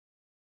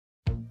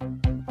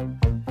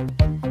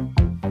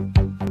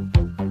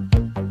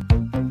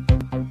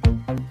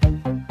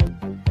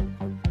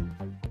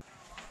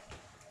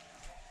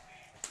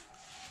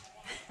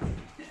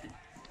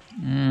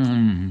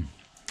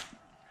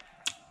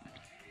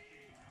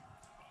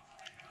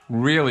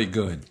Really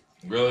good.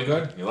 Really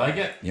good? You like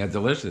it? Yeah,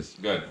 delicious.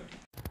 Good.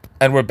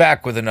 And we're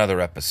back with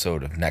another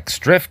episode of Next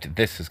Drift.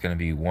 This is going to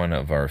be one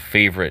of our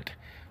favorite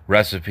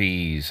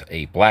recipes,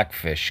 a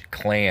blackfish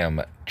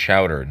clam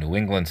chowder, New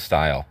England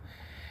style.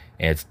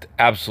 And it's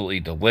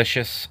absolutely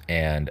delicious,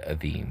 and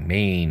the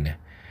main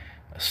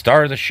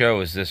star of the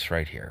show is this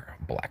right here,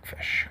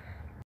 blackfish.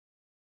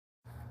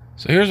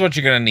 So here's what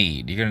you're going to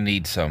need. You're going to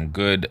need some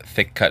good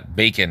thick-cut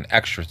bacon,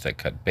 extra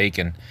thick-cut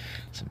bacon,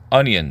 some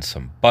onions,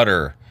 some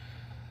butter,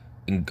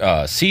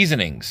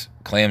 seasonings,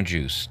 clam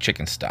juice,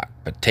 chicken stock,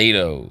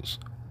 potatoes,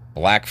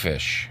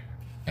 blackfish,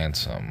 and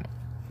some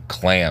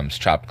clams,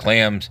 chopped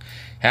clams,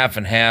 half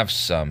and half,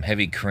 some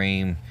heavy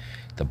cream.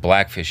 The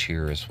blackfish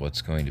here is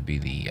what's going to be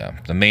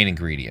the main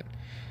ingredient.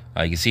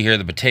 You can see here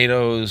the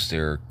potatoes,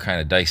 they're kind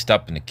of diced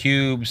up into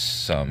cubes,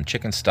 some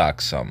chicken stock,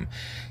 some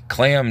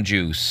clam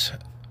juice,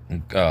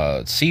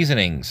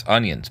 seasonings,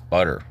 onions,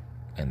 butter,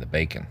 and the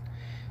bacon.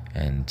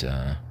 And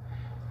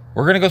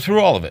we're going to go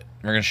through all of it.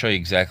 We're going to show you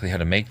exactly how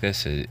to make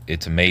this.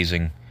 It's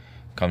amazing.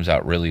 Comes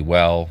out really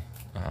well.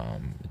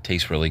 It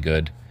tastes really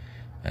good.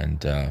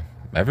 And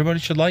everybody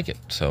should like it.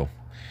 So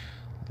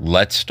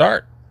let's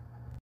start.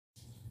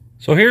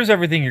 So here's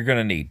everything you're going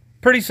to need.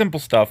 Pretty simple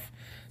stuff.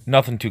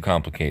 Nothing too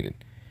complicated.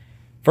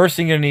 First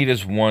thing you're going to need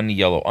is one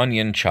yellow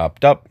onion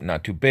chopped up.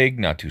 Not too big,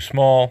 not too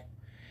small.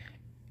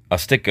 A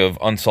stick of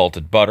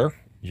unsalted butter.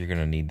 You're going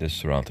to need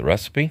this throughout the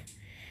recipe.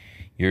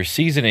 Your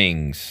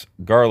seasonings,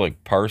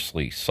 garlic,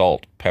 parsley,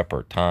 salt,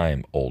 pepper,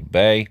 thyme, Old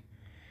Bay.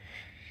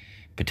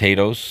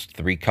 Potatoes,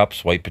 3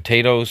 cups white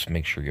potatoes.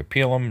 Make sure you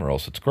peel them or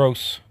else it's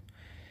gross.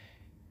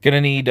 Going to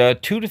need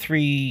 2 to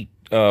 3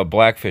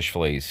 blackfish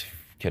fillets.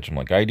 Catch them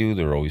like I do.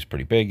 They're always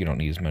pretty big. You don't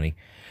need as many.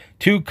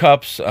 2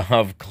 cups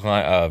of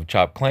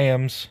chopped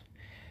clams.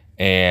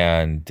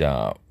 And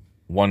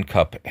 1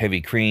 cup heavy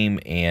cream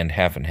and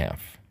half and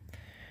half.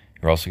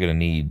 You're also going to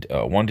need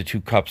 1 to 2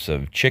 cups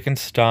of chicken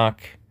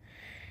stock,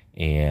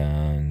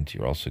 and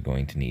you're also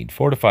going to need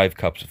 4 to 5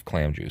 cups of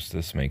clam juice.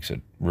 This makes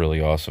it really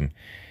awesome.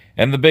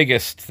 And the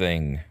biggest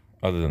thing,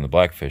 other than the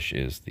blackfish,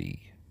 is the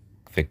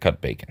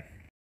thick-cut bacon.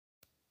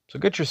 So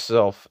get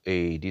yourself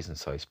a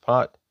decent-sized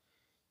pot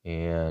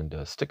and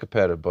stick a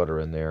pat of butter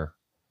in there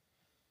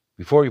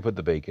before you put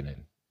the bacon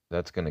in.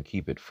 That's going to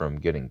keep it from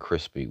getting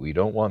crispy. We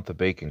don't want the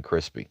bacon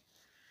crispy.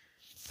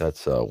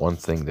 That's one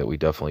thing that we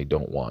definitely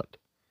don't want.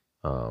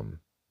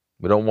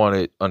 We don't want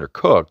it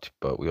undercooked,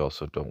 but we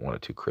also don't want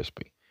it too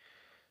crispy.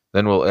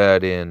 Then we'll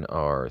add in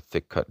our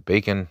thick-cut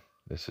bacon.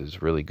 This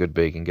is really good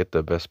bacon. Get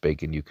the best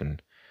bacon you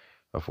can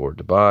afford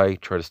to buy.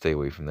 Try to stay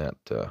away from that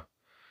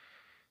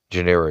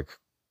generic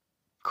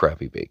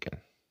crappy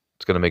bacon.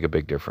 It's going to make a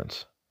big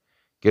difference.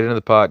 Get it in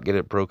the pot, get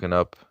it broken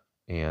up,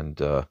 and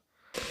you're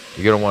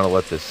going to want to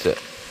let this sit.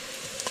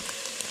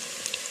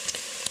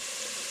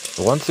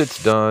 Once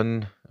it's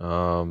done,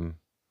 kind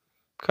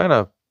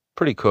of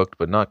pretty cooked,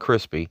 but not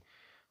crispy,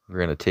 we're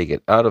going to take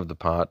it out of the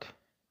pot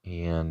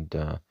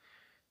and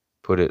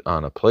put it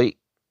on a plate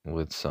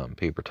with some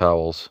paper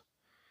towels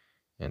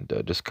and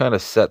just kind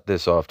of set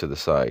this off to the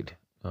side.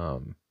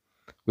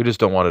 We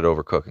just don't want it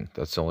overcooking.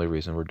 That's the only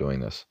reason we're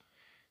doing this.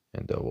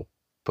 And we'll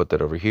put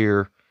that over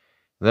here.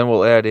 Then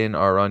we'll add in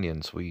our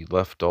onions. We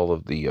left all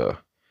of the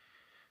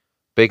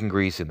bacon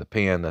grease in the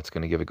pan. That's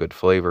going to give a good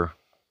flavor.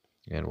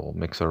 And we'll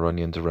mix our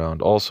onions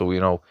around. Also, we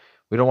don't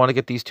want to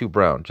get these too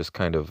brown, just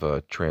kind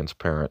of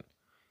transparent,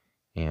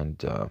 and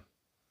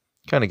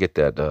kind of get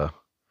that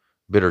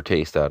bitter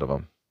taste out of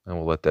them. And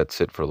we'll let that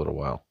sit for a little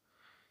while.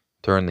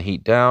 Turn the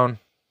heat down,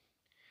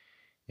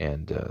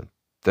 and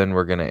then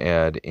we're going to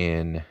add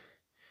in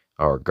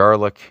our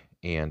garlic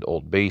and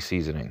Old Bay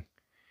seasoning.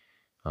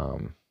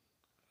 Don't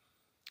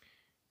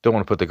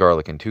want to put the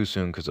garlic in too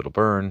soon because it'll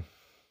burn.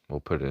 We'll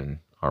put in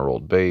our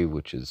Old Bay,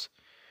 which is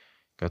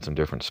got some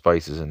different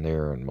spices in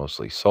there and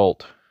mostly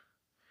salt.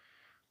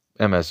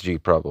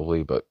 MSG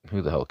probably, but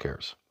who the hell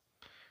cares?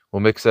 We'll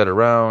mix that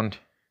around,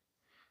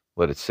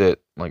 let it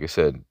sit. Like I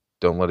said,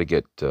 don't let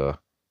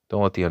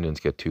the onions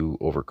get too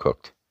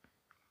overcooked.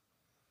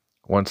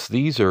 Once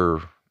these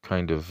are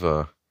kind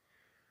of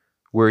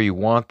where you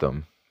want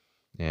them,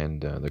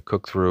 and they're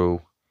cooked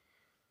through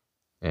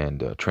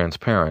and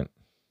transparent,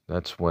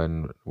 that's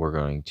when we're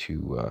going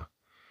to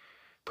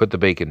put the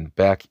bacon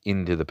back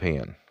into the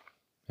pan.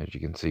 As you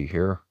can see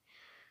here,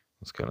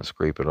 let's kind of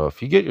scrape it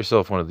off. You get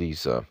yourself one of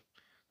these,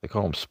 they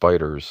call them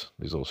spiders,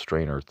 these little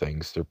strainer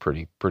things. They're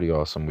pretty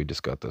awesome. We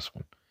just got this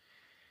one.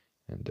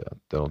 And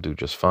that'll do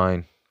just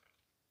fine.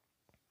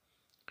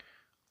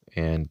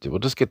 And we'll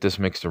just get this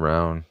mixed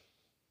around,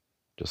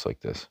 just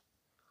like this.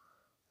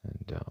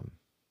 And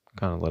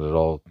kind of let it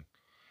all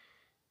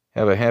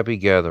have a happy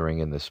gathering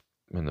in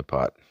the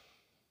pot.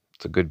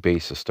 It's a good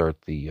base to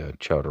start the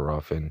chowder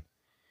off in.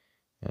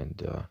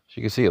 And as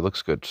you can see, it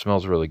looks good.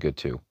 Smells really good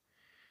too.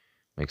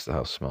 Makes the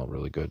house smell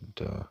really good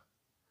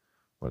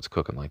when it's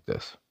cooking like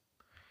this.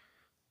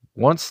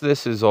 Once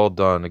this is all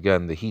done,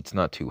 again, the heat's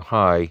not too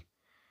high.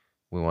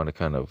 We want to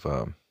kind of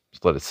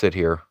just let it sit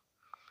here.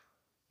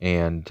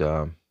 And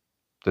the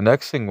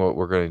next thing what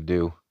we're going to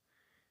do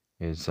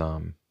is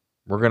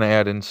we're going to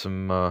add in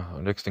some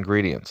mixed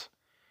ingredients.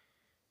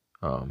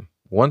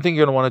 One thing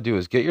you're going to want to do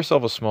is get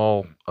yourself a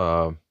small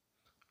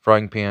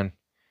frying pan,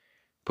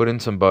 put in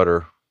some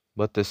butter,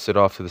 let this sit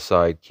off to the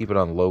side, keep it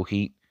on low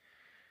heat,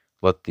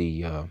 let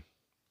the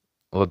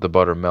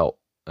butter melt,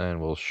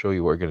 and we'll show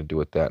you what we're going to do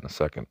with that in a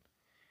second.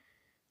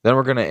 Then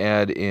we're going to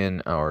add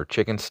in our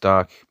chicken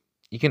stock.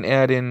 You can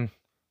add in,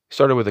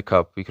 started with a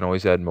cup, you can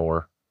always add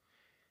more.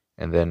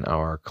 And then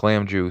our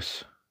clam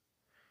juice.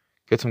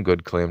 Get some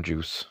good clam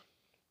juice.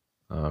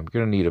 You're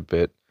going to need a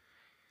bit.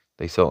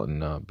 They sell it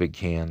in big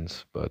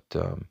cans, but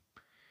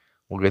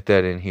we'll get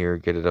that in here,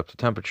 get it up to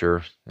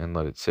temperature, and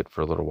let it sit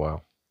for a little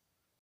while.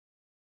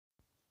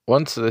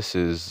 Once this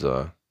is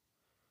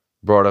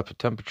brought up to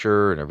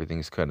temperature and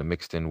everything's kind of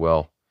mixed in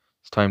well,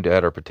 it's time to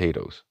add our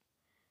potatoes.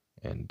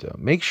 And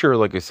make sure,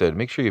 like I said,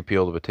 make sure you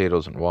peel the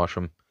potatoes and wash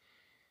them.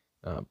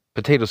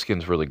 Potato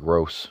skin's really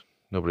gross.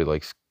 Nobody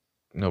likes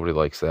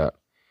that.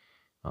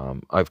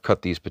 I've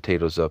cut these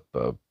potatoes up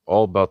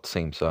all about the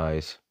same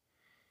size.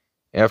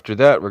 After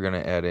that, we're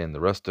going to add in the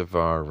rest of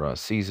our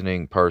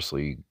seasoning,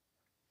 parsley,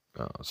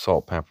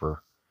 salt,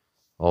 pepper,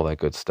 all that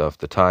good stuff.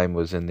 The thyme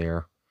was in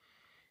there,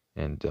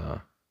 and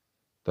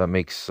that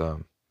makes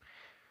the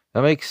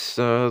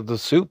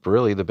soup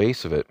really the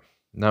base of it.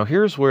 Now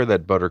here's where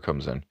that butter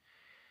comes in.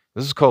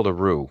 This is called a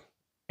roux,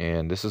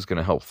 and this is going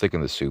to help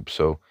thicken the soup.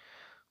 So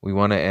we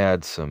want to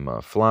add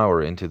some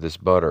flour into this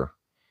butter,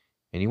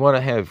 and you want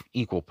to have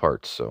equal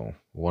parts, so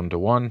 1 to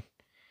 1.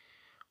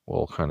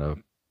 We'll kind of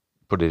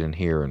put it in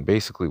here, and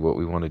basically what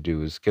we want to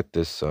do is get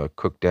this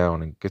cooked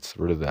down and gets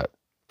rid of that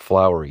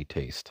floury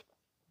taste,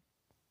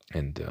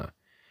 and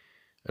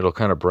it'll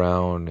kind of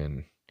brown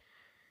and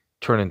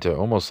turn into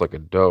almost like a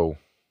dough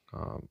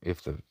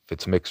if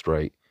it's mixed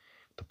right.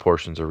 The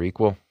portions are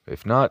equal.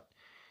 If not,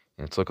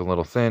 and it's looking a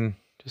little thin,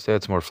 just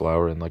add some more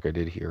flour in like I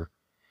did here,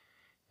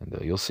 and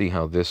you'll see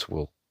how this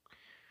will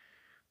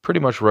pretty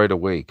much right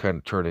away kind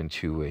of turn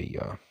into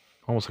a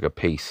almost like a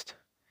paste.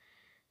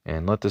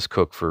 And let this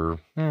cook for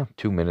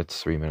 2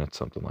 minutes, 3 minutes,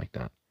 something like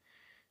that.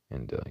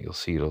 And you'll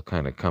see it'll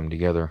kind of come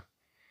together.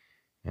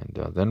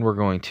 And then we're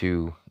going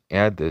to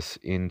add this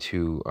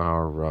into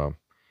our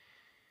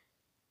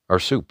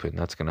soup, and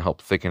that's going to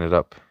help thicken it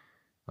up.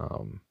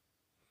 It'll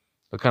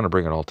kind of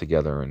bring it all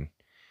together and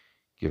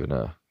give it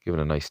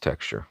a nice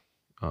texture.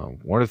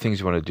 One of the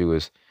things you want to do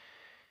is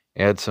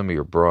add some of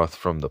your broth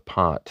from the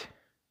pot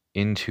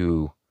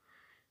into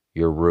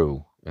your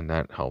roux, and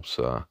that helps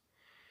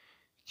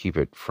keep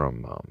it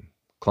from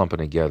clumping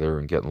together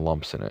and getting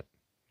lumps in it.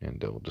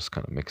 And we'll just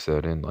kind of mix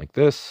that in like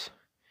this,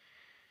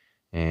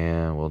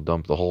 and we'll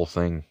dump the whole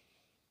thing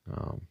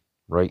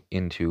right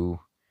into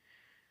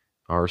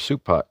our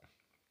soup pot.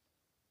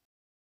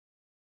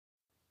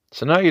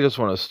 So now you just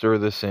want to stir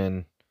this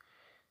in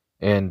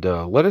and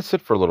let it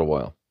sit for a little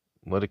while.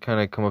 Let it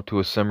kind of come up to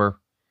a simmer.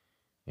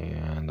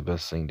 And the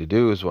best thing to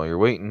do is, while you're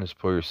waiting, is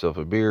pour yourself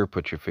a beer,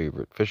 put your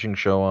favorite fishing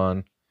show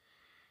on,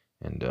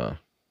 and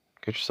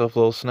get yourself a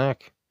little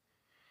snack.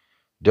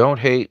 Don't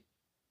hate.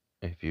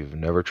 If you've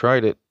never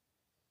tried it,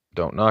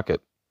 don't knock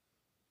it.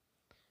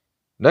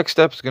 Next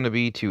step is going to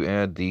be to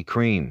add the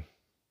cream.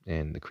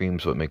 And the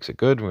cream's what makes it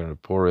good. We're going to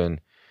pour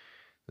in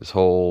this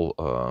whole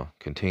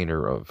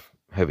container of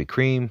heavy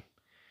cream.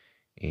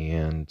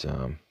 And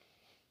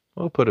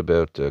we'll put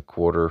about a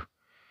quarter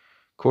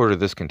of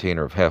this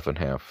container of half and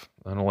half.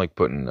 I don't like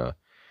putting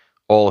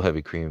all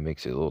heavy cream. It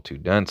makes it a little too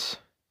dense.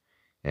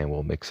 And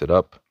we'll mix it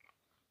up.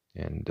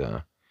 And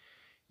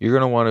you're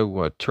going to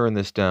want to turn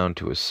this down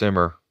to a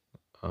simmer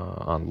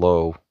on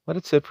low. Let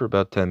it sit for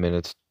about 10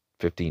 minutes,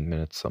 15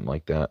 minutes, something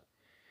like that.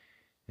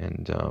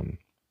 And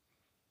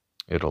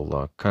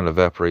it'll kind of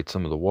evaporate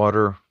some of the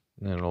water,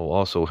 and it'll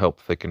also help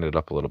thicken it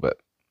up a little bit.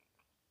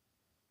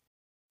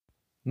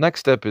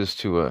 Next step is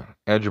to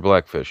add your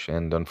blackfish,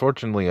 and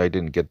unfortunately I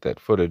didn't get that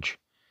footage.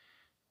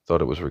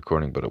 Thought it was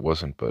recording, but it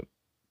wasn't. But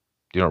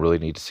you don't really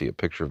need to see a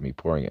picture of me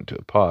pouring it into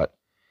a pot.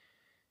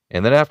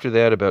 And then after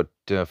that, about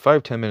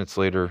 5-10 minutes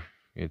later,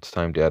 it's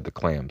time to add the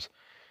clams.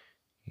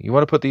 You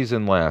want to put these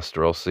in last,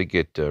 or else they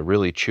get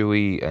really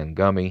chewy and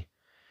gummy.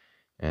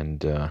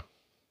 And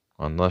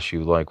unless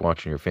you like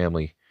watching your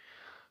family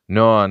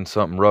gnaw on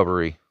something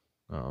rubbery,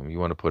 you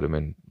want to put them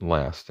in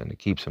last, and it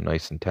keeps them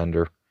nice and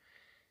tender.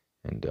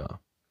 And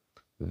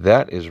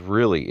that is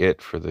really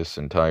it for this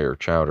entire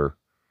chowder.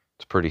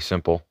 It's pretty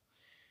simple.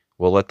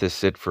 We'll let this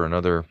sit for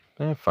another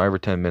 5 or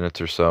 10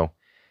 minutes or so.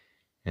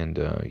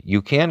 And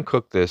you can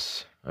cook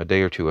this a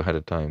day or two ahead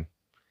of time.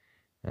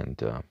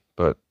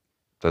 But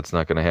that's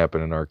not going to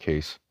happen in our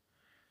case.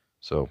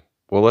 So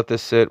we'll let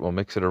this sit. We'll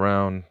mix it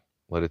around.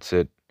 Let it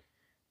sit.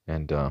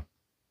 And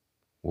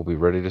we'll be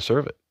ready to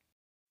serve it.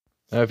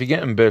 Now, if you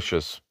get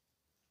ambitious,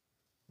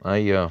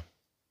 I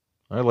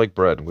like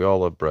bread. We all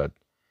love bread.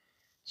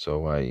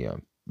 So I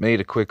made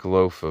a quick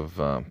loaf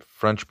of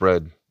French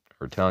bread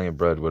or Italian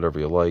bread, whatever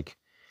you like.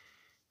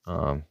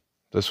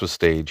 This was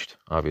staged.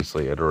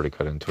 Obviously, I'd already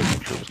cut into it to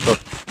make sure it was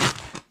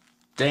cooked.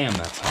 Damn,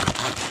 that's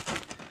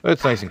hot. But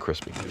it's nice and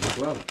crispy.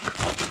 Well,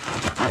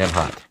 And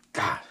hot.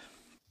 God.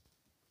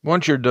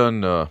 Once you're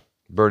done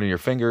burning your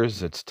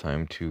fingers, it's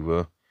time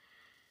to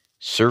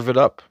serve it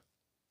up.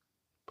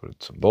 Put it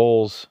in some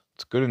bowls.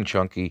 It's good and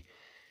chunky.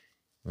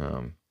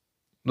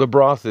 The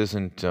broth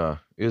isn't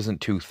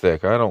too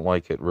thick. I don't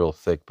like it real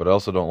thick, but I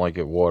also don't like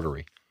it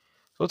watery.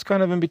 So it's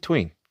kind of in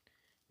between.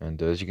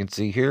 And as you can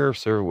see here,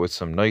 serve it with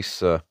some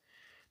nice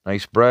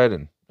bread,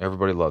 and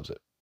everybody loves it.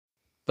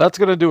 That's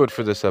going to do it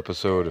for this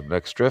episode of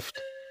Next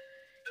Drift.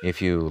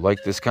 If you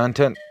like this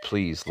content,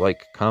 please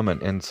like,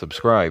 comment, and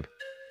subscribe.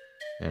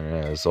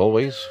 And as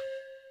always,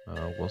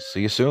 we'll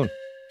see you soon.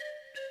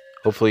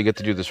 Hopefully you get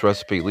to do this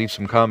recipe. Leave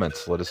some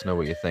comments. Let us know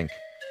what you think.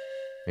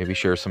 Maybe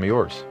share some of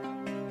yours.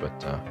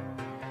 But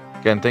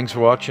again, thanks for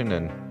watching,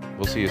 and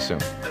we'll see you soon.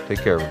 Take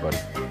care, everybody.